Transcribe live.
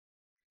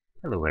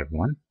Hello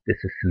everyone, this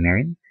is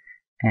Sumerian,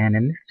 and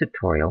in this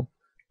tutorial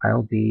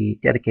I'll be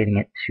dedicating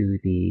it to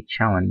the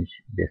challenge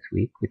this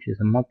week, which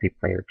is a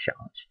multiplayer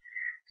challenge.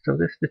 So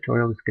this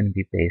tutorial is going to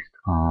be based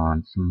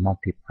on some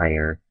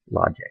multiplayer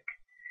logic.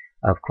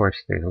 Of course,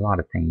 there's a lot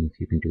of things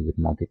you can do with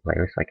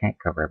multiplayer, so I can't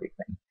cover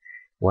everything.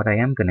 What I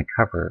am going to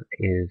cover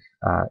is,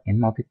 in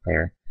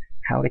multiplayer,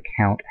 how to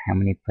count how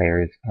many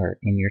players are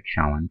in your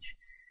challenge.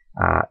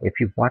 If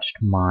you've watched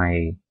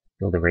my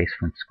Build a Race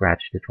from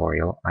Scratch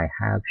tutorial, I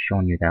have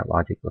shown you that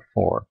logic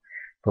before,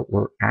 but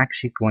we're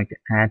actually going to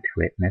add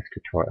to it in this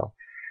tutorial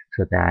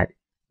so that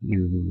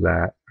you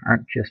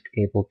aren't just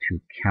able to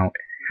count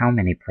how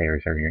many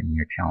players are in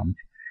your challenge,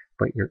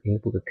 but you're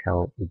able to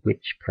tell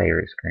which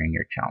players are in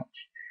your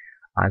challenge.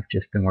 I've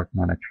just been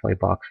working on a toy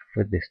box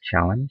for this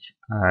challenge.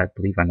 I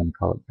believe I'm going to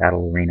call it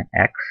Battle Arena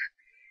X,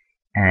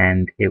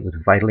 and it was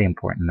vitally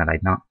important that I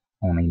not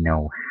only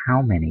know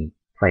how many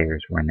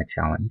players were in the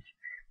challenge,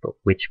 but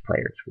which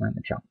players were in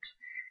the challenge.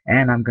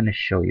 And I'm going to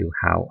show you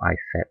how I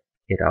set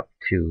up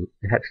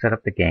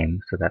the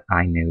game so that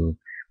I knew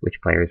which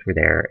players were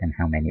there and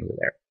how many were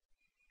there.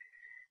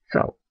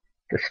 So,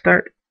 to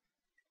start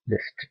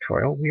this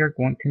tutorial, we are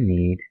going to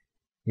need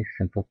a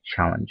simple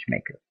challenge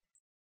maker.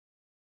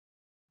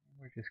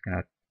 We're just going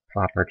to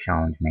plop our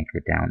challenge maker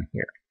down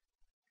here.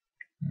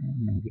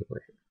 And maybe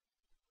over here.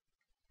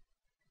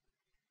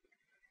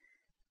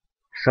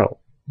 So,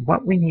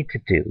 what we need to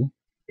do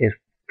is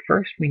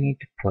first we need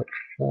to put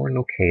 4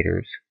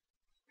 locators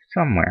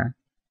somewhere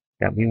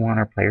that we want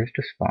our players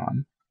to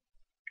spawn.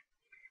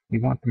 We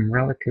want them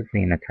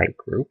relatively in a tight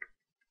group.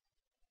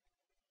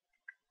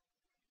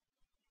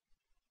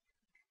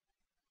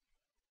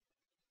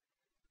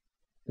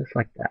 Just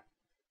like that.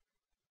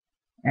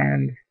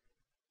 And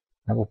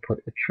I will put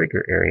a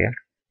trigger area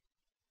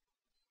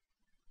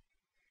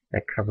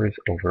that covers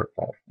over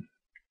all of them.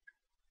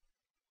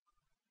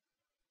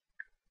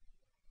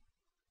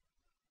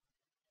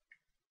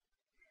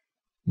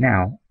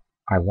 Now,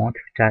 I want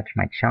to attach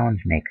my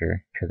challenge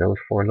maker to those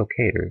 4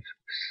 locators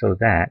so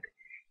that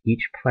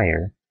each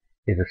player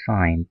is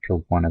assigned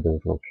to one of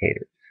those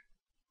locators.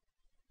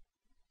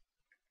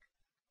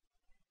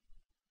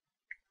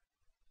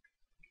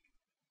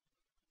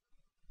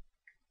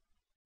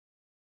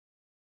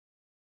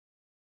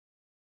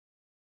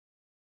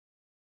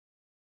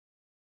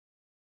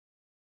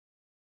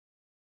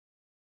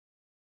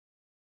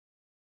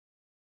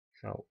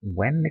 So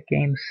when the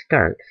game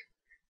starts,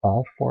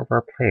 all 4 of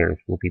our players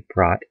will be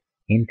brought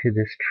into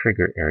this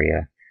trigger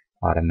area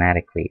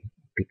automatically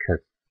because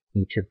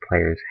each of the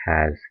players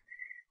has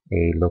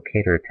a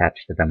locator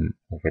attached to them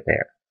over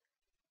there.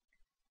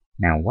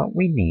 Now what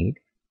we need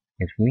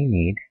is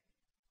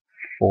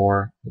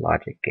 4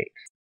 logic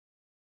gates.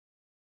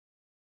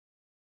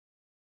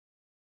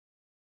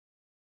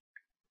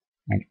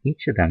 And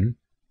each of them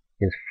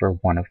is for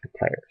one of the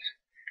players.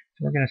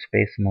 So we're going to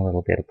space them a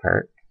little bit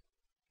apart.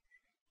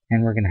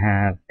 And we're going to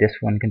have this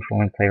one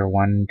controlling player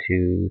 1,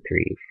 2,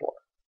 3, 4.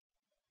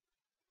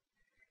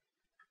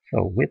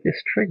 So with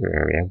this trigger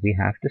area, we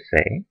have to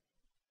say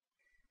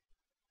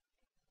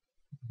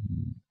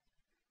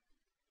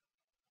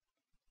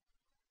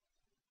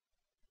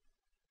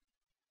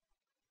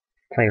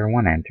player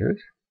 1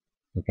 enters.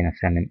 We're going to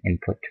send an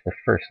input to the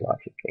first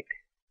logic gate.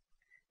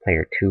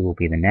 Player 2 will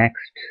be the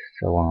next,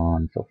 so on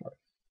and so forth.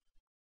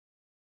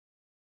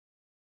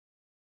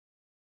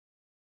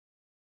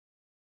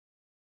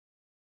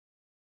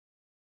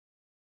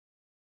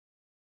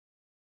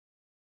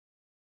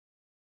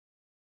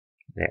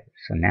 There.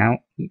 So now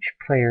each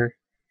player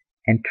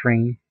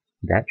entering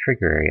that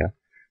trigger area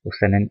will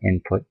send an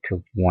input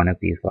to one of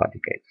these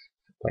logic gates.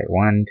 So player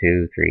 1,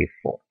 2, 3,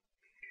 4.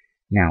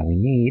 Now we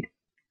need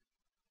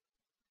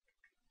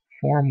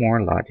 4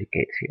 more logic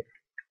gates here.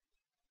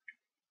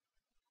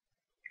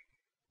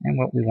 And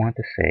what we want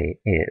to say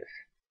is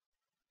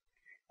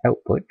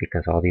output,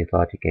 because all these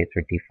logic gates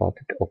are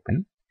defaulted to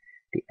open,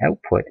 the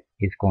output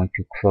is going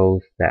to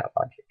close that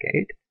logic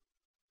gate.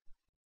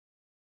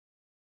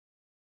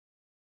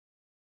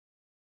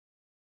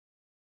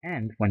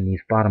 And when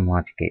these bottom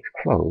logic gates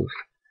close,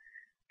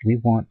 we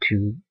want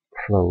to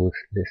close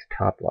this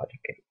top logic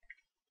gate.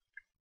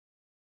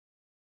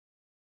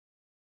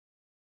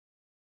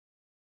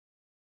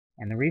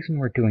 And the reason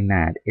we're doing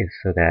that is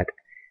so that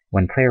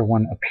when player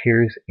 1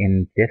 appears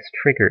in this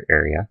trigger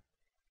area,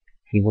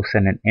 he will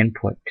send an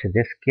input to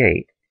this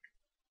gate,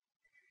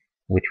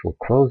 which will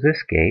close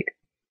this gate,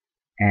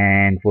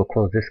 and will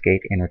close this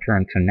gate in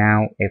return. So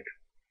now if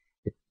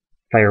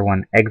player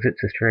 1 exits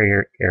this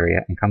trigger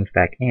area and comes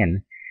back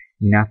in,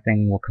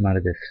 nothing will come out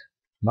of this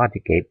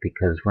logic gate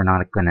because we're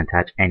not going to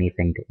attach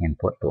anything to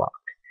input blocked.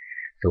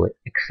 So it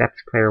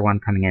accepts player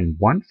 1 coming in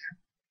once,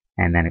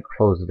 and then it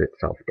closes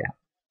itself down.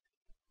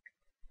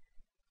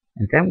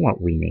 And then what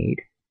we need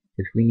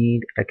is we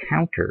need a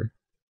counter.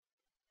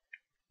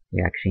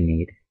 We actually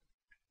need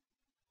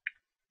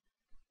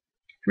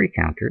 3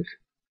 counters.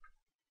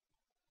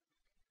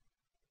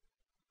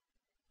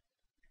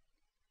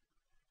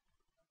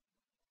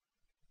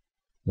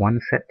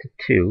 One set to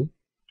 2,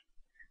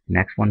 the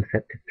next one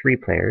set to 3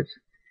 players,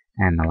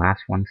 and the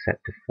last one set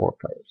to 4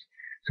 players.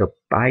 So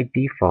by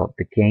default,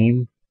 the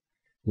game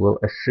will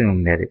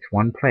assume that it's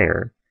 1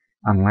 player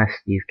unless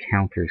these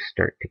counters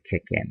start to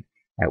kick in,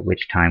 at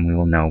which time we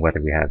will know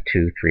whether we have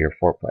 2, 3, or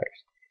 4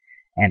 players.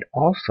 And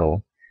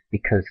also,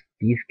 because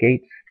these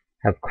gates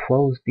have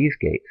closed these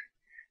gates,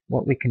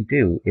 what we can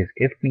do is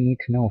if we need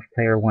to know if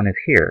player 1 is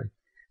here,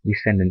 we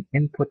send an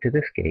input to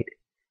this gate,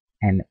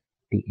 and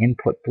the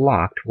input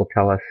blocked will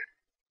tell us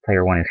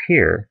player 1 is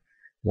here,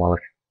 while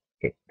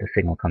if the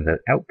signal comes out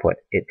output,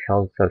 it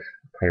tells us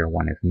player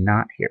 1 is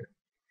not here.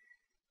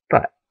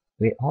 But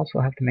we also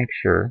have to make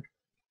sure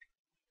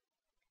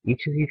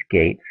each of these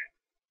gates,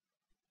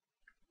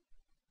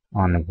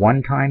 on the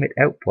one time it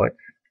outputs,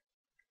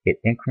 it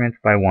increments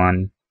by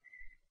 1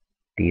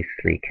 these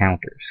 3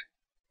 counters,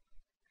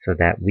 so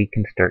that we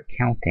can start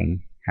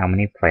counting how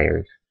many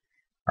players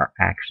are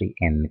actually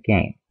in the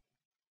game.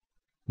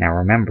 Now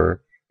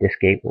remember, this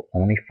gate will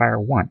only fire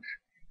once,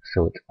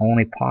 so it's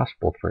only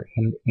possible for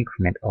him to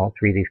increment all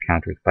 3 of these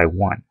counters by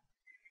 1.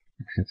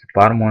 And since the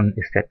bottom one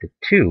is set to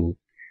 2,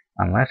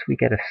 unless we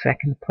get a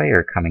second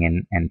player coming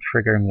in and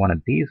triggering one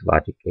of these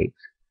logic gates,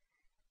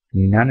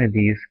 none of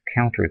these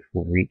counters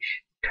will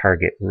reach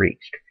target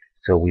reached,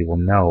 so we will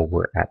know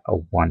we're at a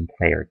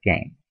 1-player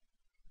game.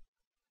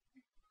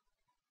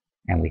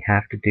 And we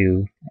have to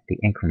do the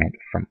increment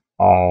from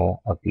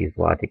all of these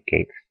logic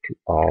gates to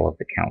all of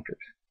the counters.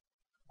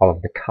 All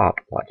of the top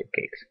logic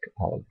gates to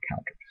all of the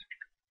counters.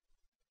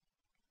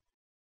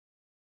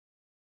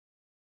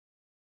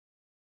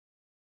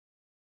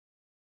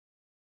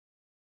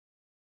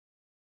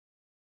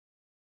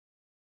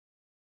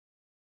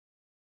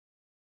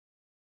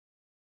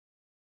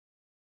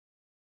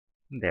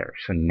 There,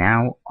 so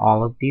now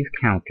all of these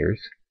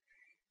counters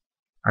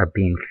are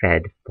being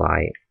fed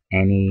by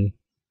any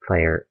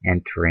player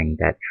entering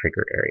that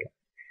trigger area,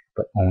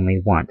 but only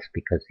once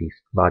because these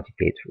logic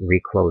gates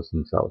reclose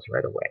themselves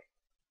right away.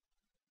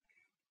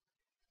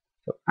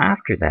 So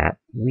after that,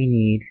 we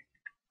need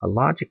a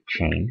logic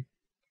chain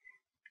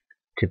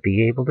to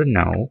be able to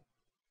know,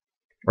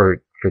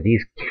 or for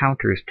these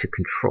counters to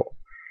control.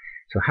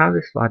 So how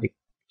this logic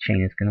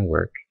chain is going to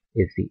work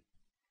is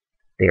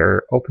they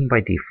are open by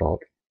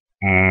default,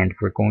 and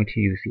we're going to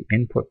use the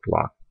input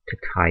block to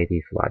tie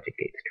these logic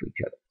gates to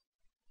each other.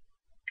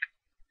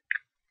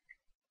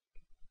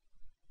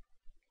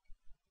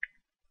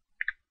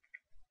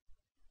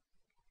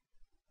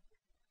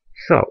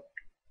 So,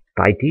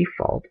 by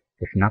default,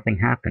 if nothing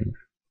happens,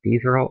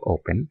 these are all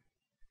open,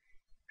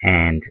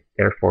 and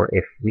therefore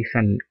if we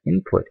send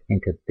input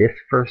into this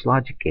first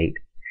logic gate,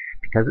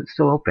 because it's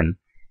still open,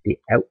 the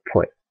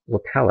output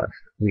will tell us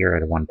we are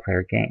at a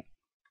 1-player game.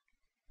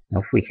 Now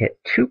if we hit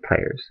 2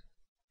 players,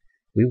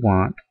 we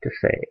want to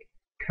say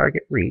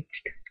target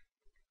reached,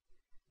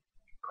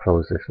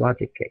 close this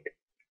logic gate.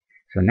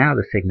 So now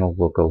the signal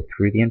will go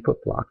through the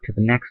input block to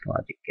the next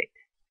logic gate.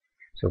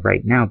 So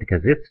right now,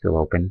 because it's still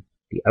open,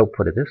 the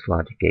output of this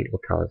logic gate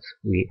will tell us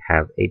we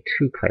have a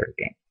 2-player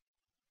game.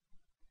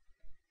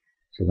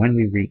 So when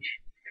we reach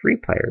 3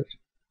 players,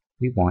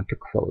 we want to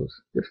close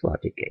this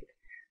logic gate.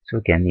 So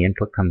again, the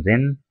input comes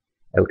in,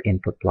 out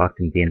input blocked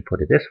into the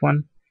input of this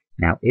one.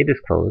 Now it is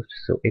closed,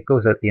 so it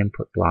goes out the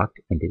input blocked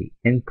into the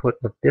input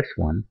of this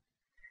one.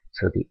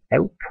 So the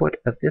output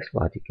of this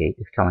logic gate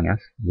is telling us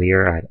we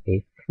are at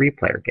a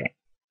 3-player game.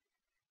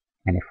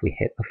 And if we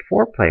hit a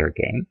 4-player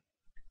game,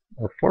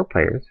 or 4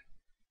 players,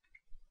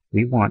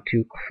 we want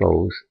to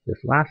close this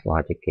last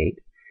logic gate.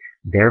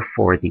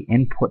 Therefore, the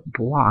input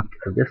blocked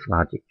of this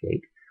logic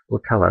gate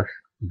will tell us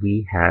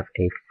we have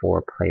a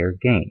 4-player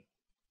game.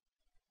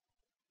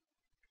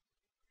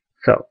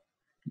 So,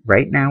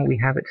 right now we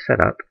have it set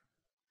up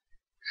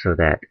so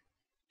that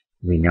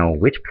we know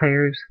which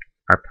players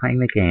are playing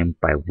the game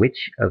by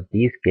which of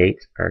these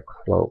gates are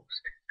closed.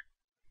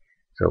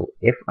 So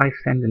if I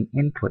send an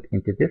input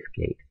into this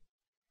gate,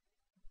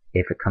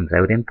 if it comes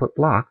out input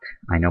blocked,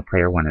 I know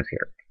player 1 is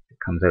here. If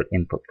it comes out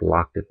input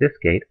blocked at this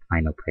gate,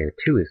 I know player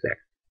 2 is there.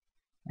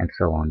 And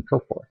so on and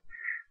so forth.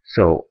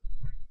 So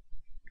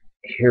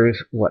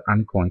here's what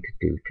I'm going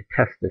to do to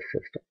test this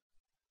system.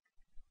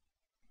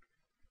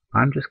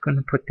 I'm just going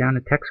to put down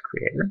a text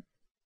creator.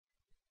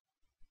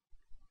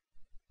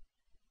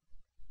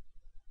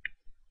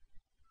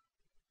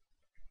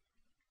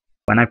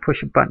 When I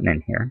push a button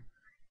in here,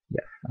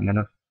 yes, I'm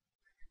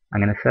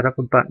gonna set up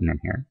a button in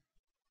here.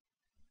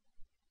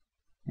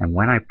 And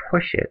when I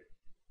push it,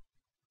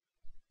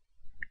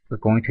 we're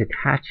going to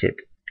attach it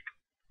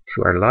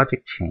to our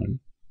logic chain,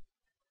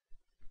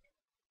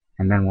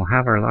 and then we'll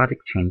have our logic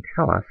chain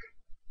tell us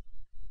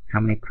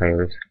how many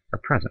players are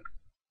present.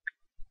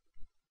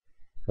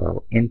 So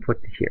I'll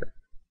input to here,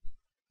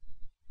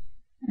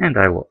 and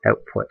I will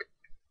output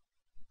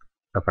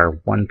of our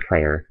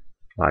 1-player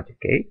logic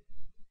gate,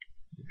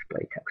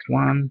 display text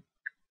 1,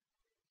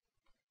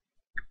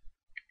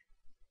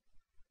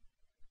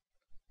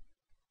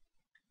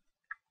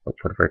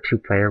 output of our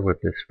 2-player will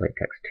display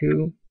text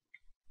 2,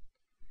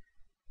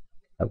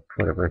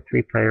 output of our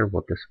 3-player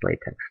will display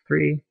text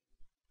 3,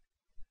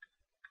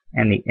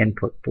 and the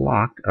input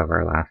blocked of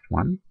our last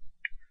one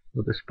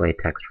We'll display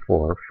text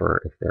 4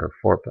 for if there are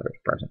 4 players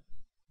present.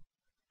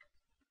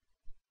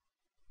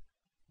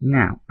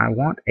 Now, I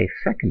want a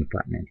second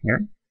button in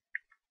here.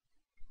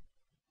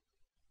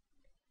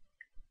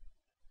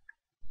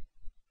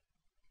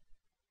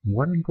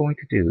 What I'm going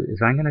to do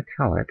is I'm going to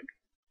tell it,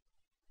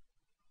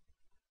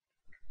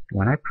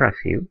 when I press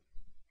you,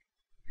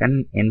 send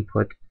an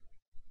input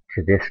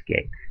to this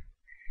gate.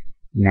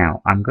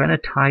 Now, I'm going to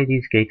tie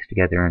these gates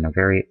together in a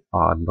very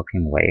odd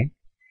looking way,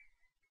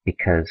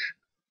 because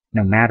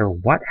no matter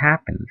what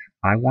happens,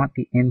 I want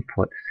the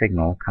input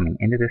signal coming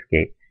into this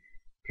gate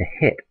to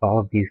hit all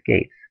of these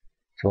gates,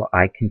 so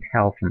I can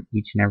tell from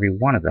each and every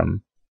one of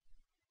them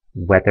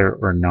whether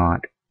or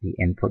not the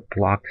input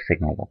blocked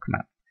signal will come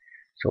out.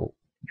 So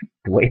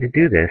the way to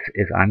do this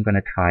is I'm going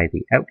to tie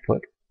the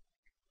output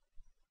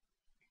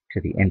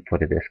to the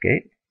input of this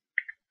gate,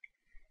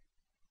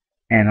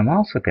 and I'm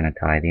also going to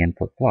tie the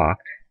input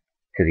blocked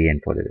to the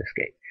input of this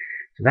gate.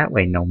 So that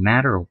way, no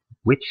matter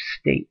which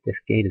state this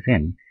gate is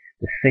in,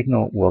 the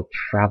signal will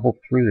travel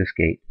through this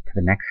gate to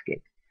the next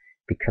gate,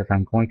 because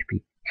I'm going to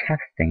be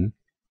testing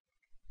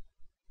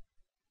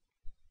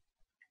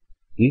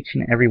each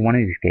and every one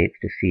of these gates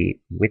to see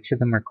which of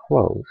them are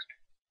closed.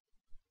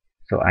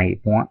 So I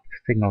want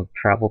the signal to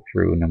travel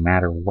through no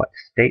matter what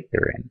state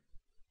they're in.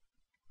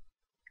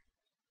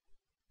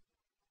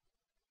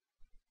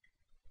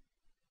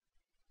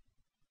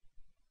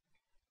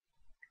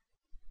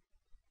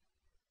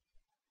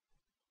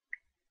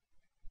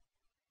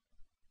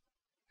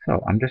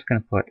 So I'm just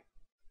going to put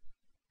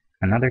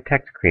another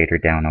text creator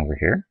down over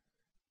here.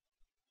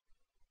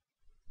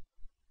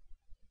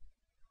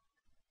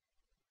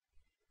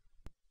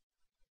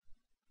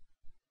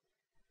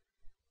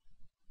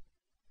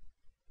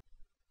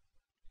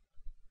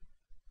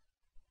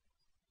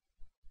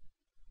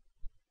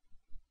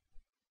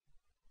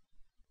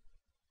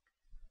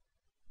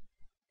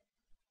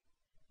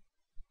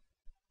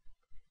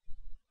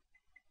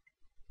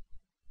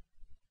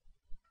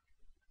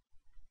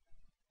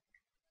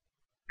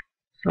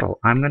 So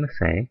I'm going to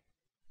say,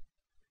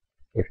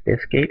 if this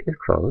gate is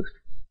closed,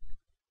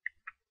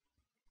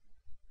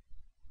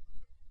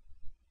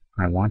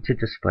 I want to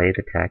display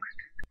the text.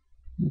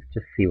 Let's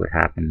just see what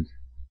happens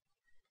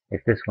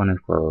if this one is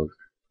closed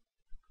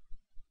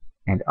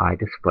and I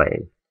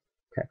display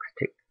text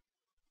 2.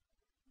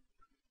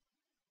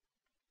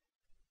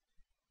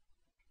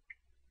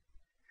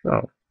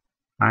 So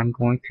I'm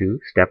going to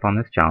step on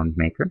this challenge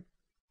maker.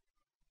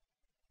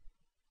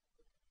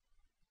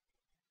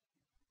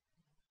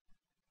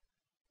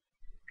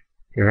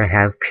 Here I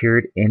have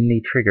peered in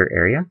the trigger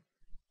area,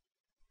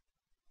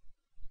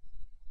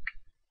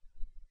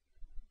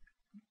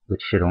 which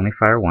should only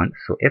fire once.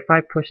 So if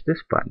I push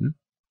this button,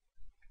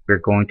 we're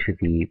going to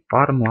the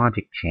bottom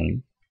logic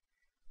chain,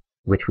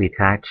 which we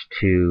attach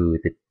to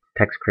the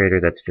text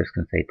creator that's just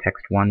going to say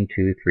text 1,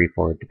 2, 3,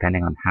 4,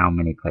 depending on how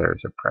many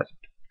players are present.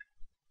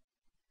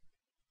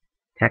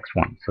 Text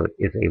 1, so it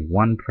is a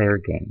one-player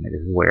game. It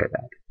is aware of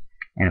that.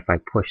 And if I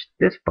push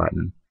this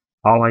button,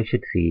 all I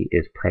should see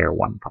is player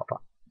 1 pop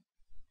up.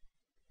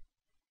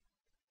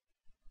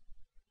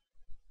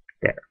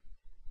 There.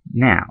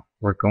 Now,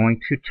 we're going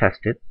to test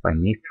it by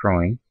me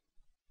throwing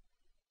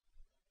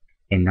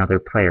another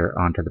player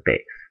onto the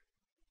base.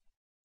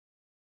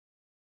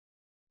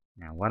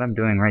 Now, what I'm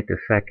doing right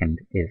this second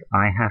is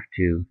I have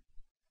to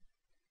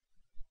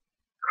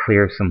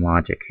clear some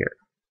logic here.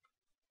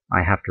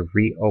 I have to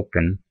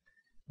reopen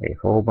a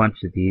whole bunch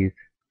of these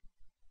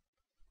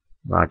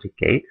logic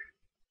gates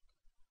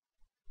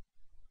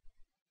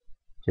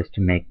just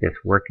to make this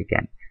work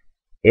again.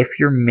 If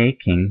you're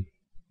making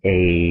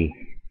a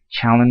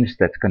challenge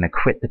that's going to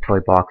quit the toy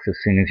box as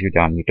soon as you're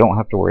done, you don't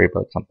have to worry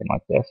about something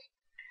like this.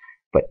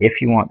 But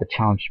if you want the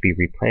challenge to be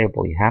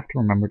replayable, you have to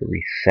remember to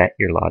reset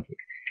your logic,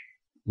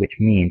 which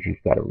means you've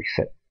got to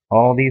reset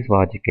all these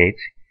logic gates,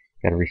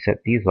 you've got to reset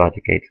these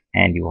logic gates,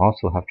 and you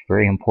also have to,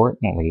 very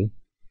importantly,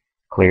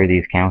 clear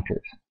these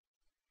counters.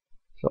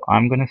 So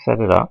I'm going to set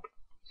it up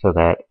so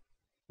that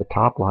the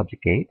top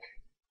logic gates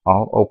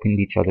all open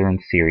each other in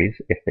series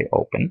if they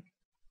open.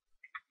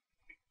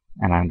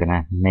 And I'm going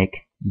to make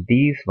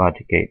these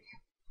logic gates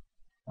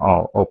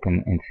all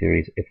open in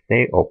series if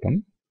they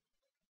open.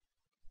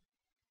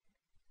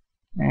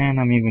 And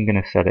I'm even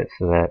going to set it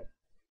so that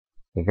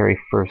the very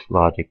first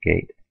logic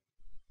gate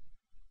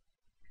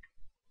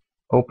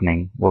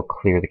opening will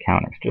clear the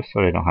counters, just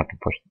so I don't have to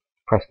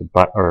press the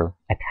button or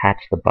attach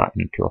the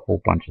button to a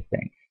whole bunch of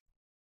things.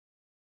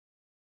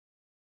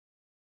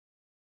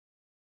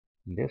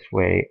 This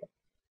way,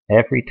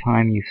 every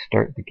time you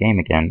start the game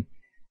again,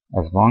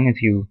 as long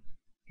as you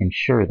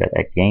ensure that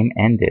at game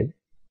ended,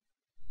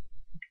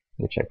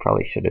 which I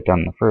probably should have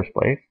done in the first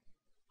place,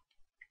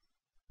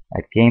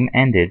 at game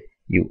ended,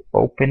 you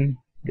open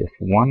this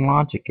one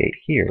logic gate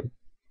here,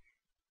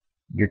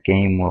 your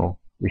game will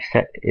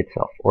reset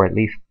itself, or at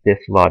least this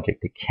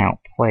logic to count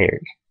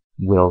players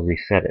will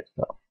reset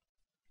itself.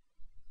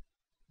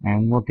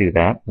 And we'll do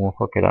that. We'll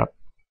hook it up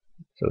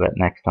so that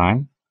next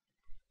time,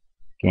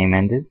 game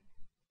ended,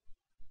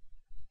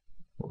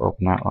 we'll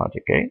open that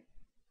logic gate.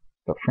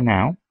 But for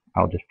now,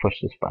 I'll just push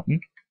this button,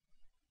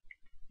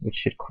 which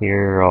should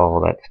clear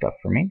all that stuff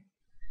for me.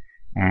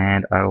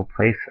 And I will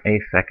place a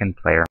second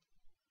player.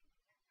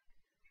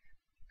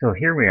 So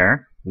here we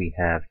are. We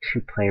have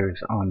 2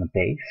 players on the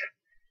base,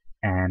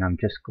 and I'm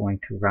just going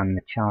to run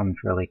the challenge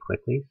really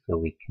quickly so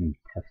we can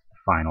test the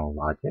final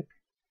logic.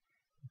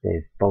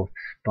 They've both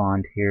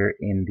spawned here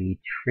in the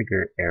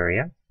trigger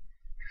area,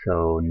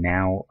 so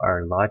now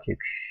our logic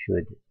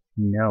should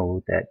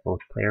know that both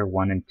player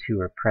 1 and 2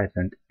 are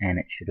present, and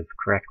it should have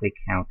correctly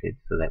counted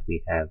so that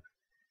we have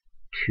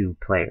 2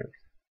 players.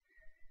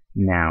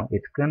 Now,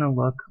 it's going to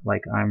look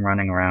like I'm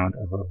running around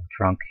a little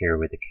drunk here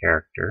with a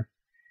character,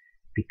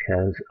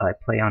 because I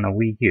play on a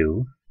Wii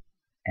U,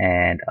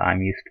 and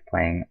I'm used to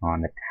playing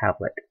on the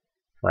tablet,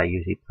 so I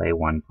usually play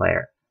 1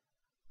 player.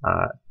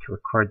 To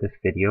record this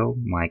video,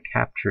 my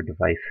capture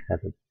device has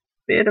a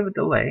bit of a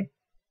delay,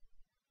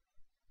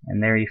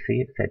 and there you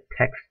see it said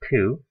text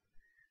 2,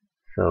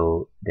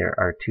 so there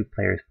are 2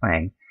 players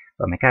playing,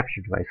 but my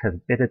capture device has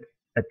a bit of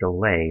a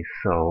delay,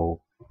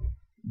 so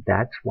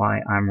that's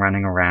why I'm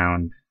running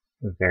around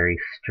very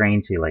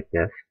strangely like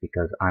this,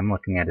 because I'm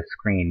looking at a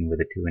screen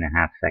with a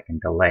 2.5 second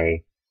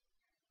delay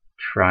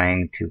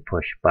trying to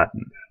push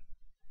buttons.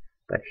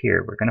 But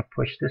here, we're going to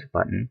push this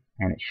button,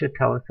 and it should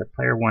tell us that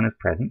player 1 is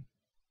present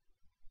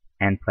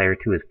and player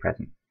 2 is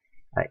present.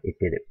 It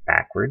did it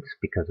backwards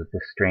because of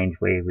the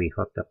strange way we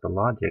hooked up the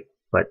logic,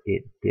 but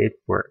it did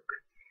work.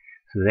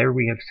 So there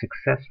we have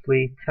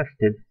successfully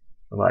tested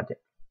the logic.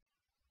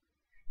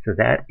 So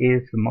that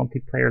is the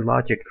multiplayer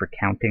logic for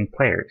counting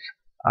players.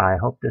 I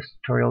hope this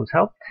tutorial has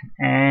helped,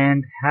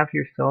 and have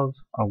yourselves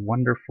a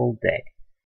wonderful day.